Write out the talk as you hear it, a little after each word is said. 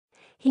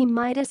The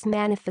Midas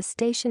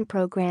Manifestation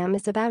program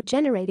is about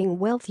generating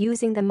wealth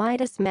using the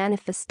Midas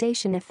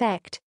Manifestation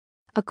effect.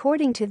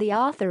 According to the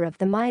author of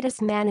the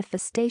Midas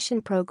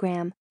Manifestation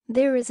program,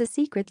 there is a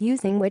secret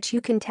using which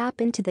you can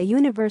tap into the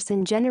universe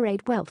and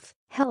generate wealth,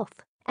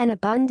 health, and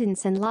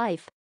abundance in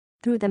life.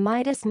 Through the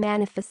Midas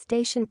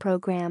Manifestation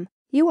program,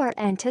 you are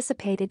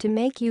anticipated to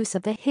make use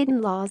of the hidden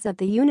laws of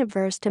the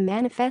universe to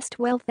manifest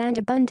wealth and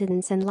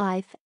abundance in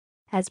life.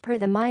 As per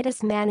the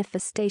Midas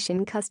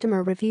Manifestation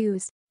customer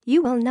reviews,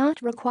 you will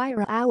not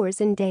require hours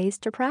and days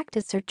to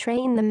practice or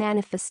train the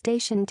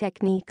manifestation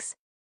techniques.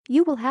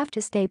 You will have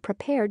to stay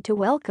prepared to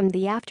welcome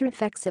the after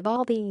effects of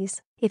all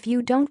these if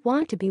you don't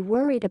want to be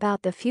worried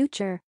about the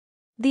future.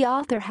 The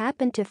author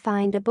happened to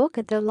find a book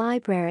at the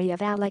Library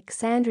of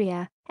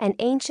Alexandria, an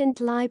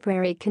ancient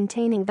library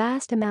containing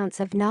vast amounts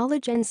of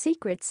knowledge and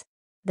secrets.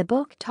 The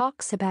book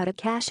talks about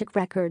Akashic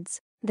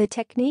records, the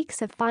techniques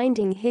of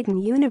finding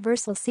hidden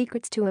universal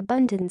secrets to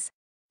abundance.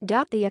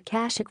 The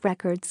Akashic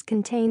records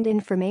contained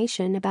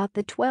information about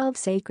the 12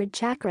 sacred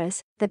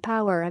chakras, the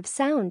power of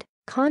sound,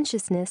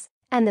 consciousness,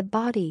 and the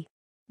body.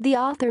 The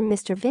author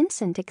Mr.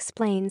 Vincent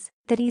explains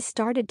that he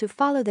started to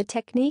follow the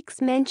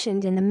techniques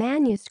mentioned in the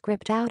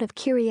manuscript out of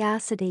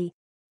curiosity.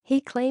 He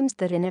claims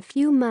that in a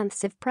few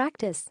months of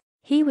practice,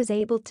 he was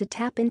able to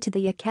tap into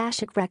the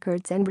Akashic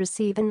records and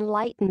receive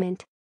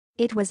enlightenment.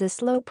 It was a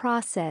slow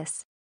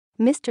process.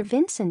 Mr.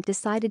 Vincent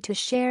decided to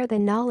share the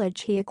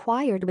knowledge he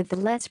acquired with the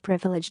less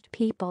privileged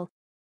people.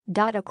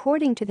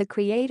 According to the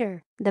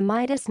creator, the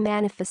Midas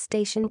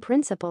Manifestation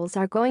principles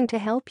are going to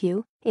help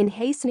you in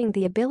hastening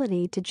the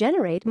ability to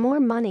generate more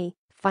money,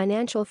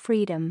 financial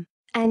freedom,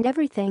 and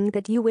everything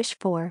that you wish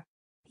for.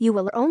 You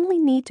will only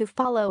need to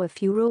follow a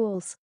few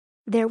rules.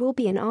 There will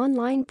be an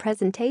online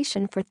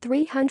presentation for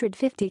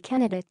 350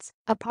 candidates,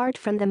 apart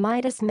from the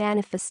Midas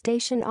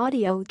Manifestation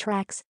audio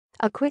tracks,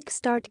 a quick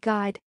start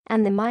guide,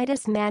 and the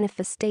Midas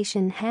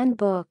Manifestation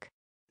handbook.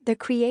 The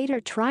creator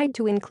tried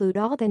to include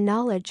all the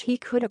knowledge he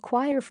could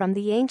acquire from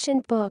the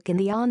ancient book in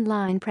the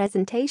online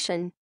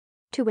presentation.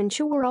 To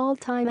ensure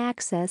all-time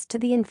access to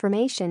the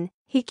information,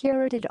 he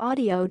curated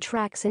audio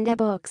tracks and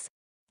ebooks.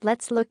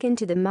 Let's look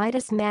into the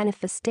Midas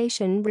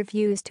Manifestation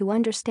reviews to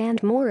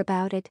understand more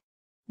about it.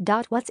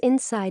 What's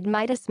inside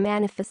Midas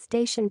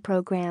Manifestation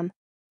program?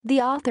 The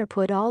author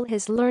put all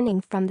his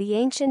learning from the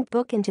ancient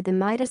book into the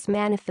Midas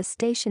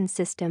Manifestation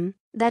system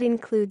that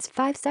includes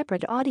 5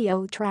 separate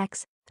audio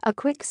tracks, a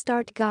quick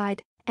start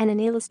guide, and an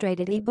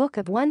illustrated ebook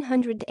of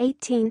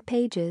 118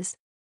 pages.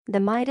 The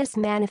Midas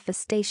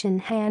Manifestation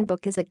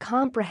Handbook is a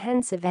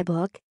comprehensive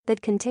ebook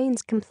that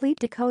contains complete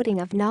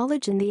decoding of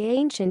knowledge in the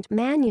ancient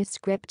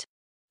manuscript.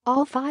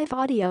 All 5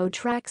 audio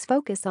tracks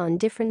focus on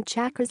different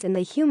chakras in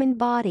the human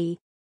body.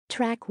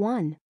 Track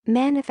 1,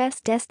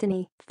 Manifest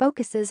Destiny,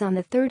 focuses on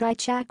the third eye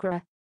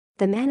chakra.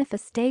 The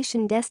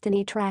Manifestation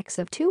Destiny tracks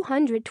of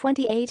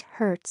 228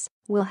 Hz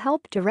will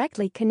help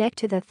directly connect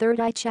to the third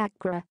eye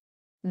chakra.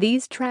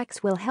 These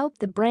tracks will help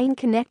the brain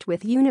connect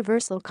with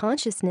universal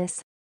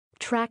consciousness.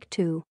 Track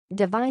 2,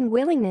 Divine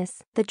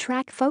Willingness. The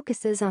track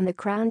focuses on the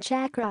crown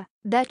chakra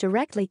that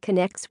directly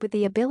connects with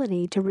the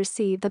ability to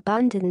receive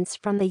abundance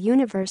from the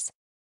universe.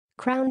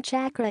 Crown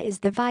chakra is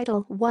the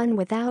vital one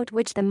without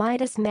which the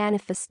Midas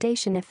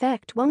Manifestation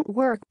effect won't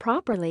work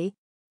properly.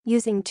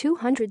 Using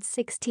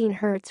 216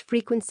 Hz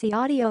frequency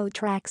audio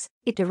tracks,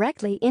 it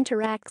directly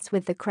interacts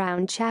with the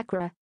crown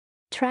chakra.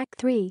 Track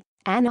 3,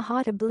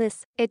 Anahata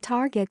Bliss. It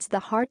targets the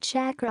heart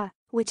chakra,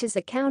 which is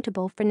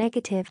accountable for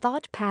negative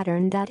thought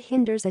pattern that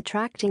hinders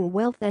attracting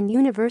wealth and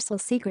universal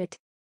secret.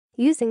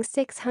 Using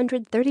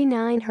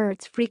 639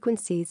 Hz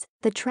frequencies,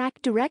 the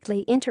track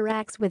directly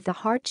interacts with the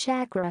heart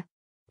chakra.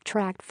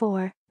 Track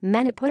 4,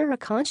 Manipura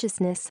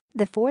Consciousness.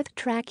 The fourth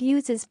track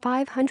uses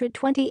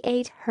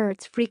 528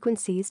 Hz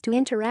frequencies to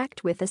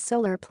interact with the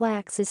solar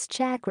plexus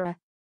chakra.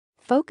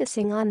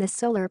 Focusing on the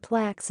solar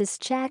plexus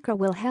chakra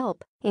will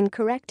help in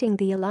correcting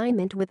the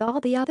alignment with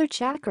all the other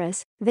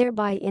chakras,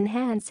 thereby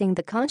enhancing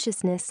the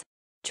consciousness.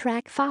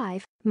 Track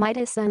 5,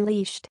 Midas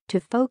Unleashed.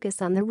 To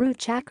focus on the root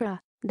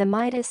chakra, the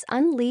Midas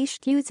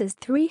Unleashed uses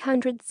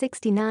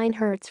 369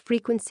 Hz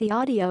frequency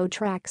audio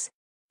tracks.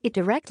 It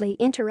directly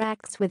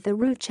interacts with the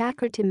root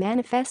chakra to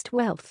manifest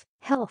wealth,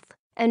 health,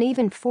 and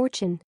even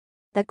fortune.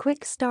 The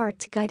Quick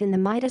Start Guide in the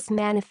Midas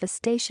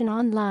Manifestation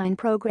online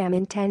program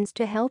intends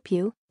to help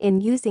you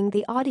in using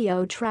the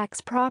audio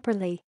tracks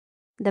properly.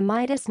 The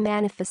Midas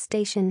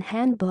Manifestation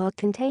Handbook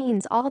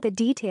contains all the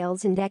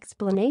details and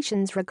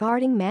explanations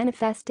regarding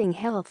manifesting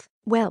health,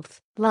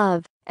 wealth,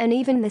 love, and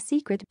even the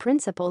secret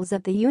principles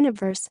of the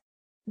universe.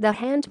 The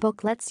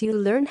handbook lets you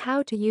learn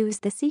how to use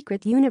the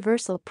secret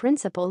universal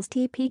principles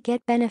to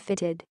get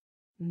benefited.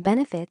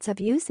 Benefits of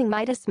using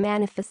Midas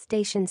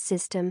Manifestation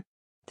System.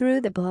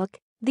 Through the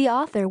book, the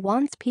author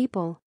wants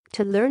people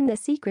to learn the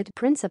secret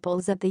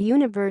principles of the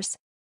universe.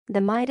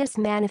 The Midas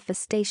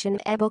Manifestation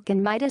ebook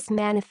and Midas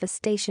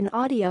Manifestation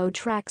audio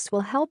tracks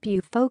will help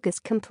you focus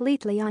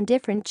completely on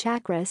different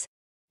chakras.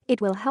 It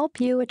will help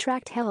you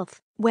attract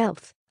health,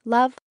 wealth,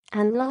 love,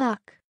 and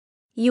luck.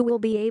 You will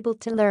be able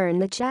to learn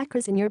the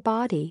chakras in your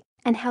body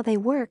and how they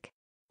work.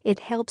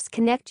 It helps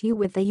connect you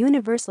with the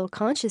universal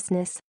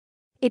consciousness.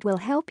 It will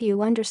help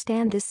you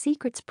understand the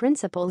secrets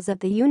principles of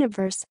the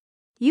universe.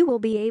 You will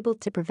be able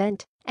to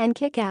prevent and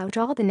kick out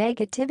all the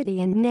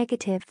negativity and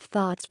negative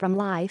thoughts from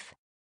life.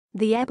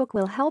 The ebook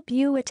will help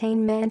you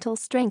attain mental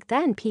strength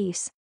and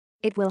peace.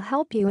 It will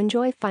help you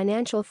enjoy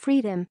financial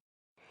freedom.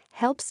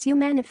 Helps you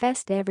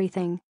manifest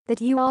everything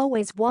that you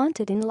always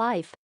wanted in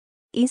life.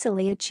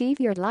 Easily achieve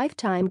your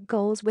lifetime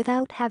goals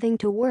without having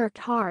to work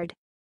hard.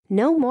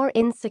 No more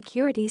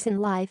insecurities in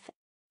life.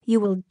 You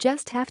will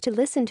just have to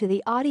listen to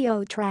the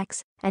audio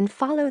tracks and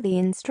follow the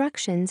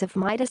instructions of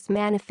Midas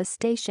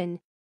Manifestation.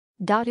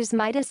 Is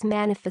Midas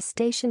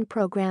Manifestation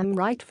program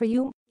right for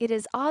you? It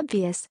is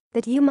obvious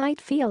that you might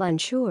feel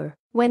unsure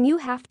when you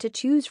have to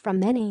choose from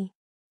many.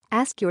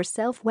 Ask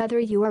yourself whether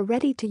you are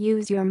ready to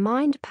use your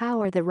mind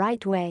power the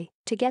right way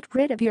to get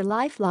rid of your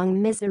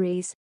lifelong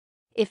miseries.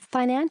 If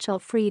financial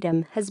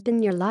freedom has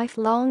been your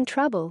lifelong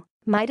trouble,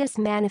 Midas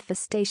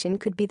Manifestation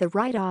could be the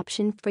right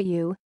option for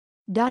you.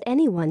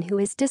 Anyone who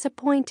is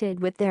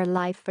disappointed with their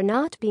life for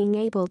not being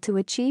able to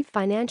achieve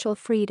financial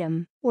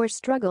freedom or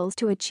struggles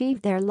to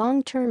achieve their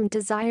long-term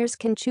desires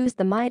can choose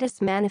the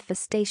Midas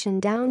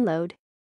Manifestation download.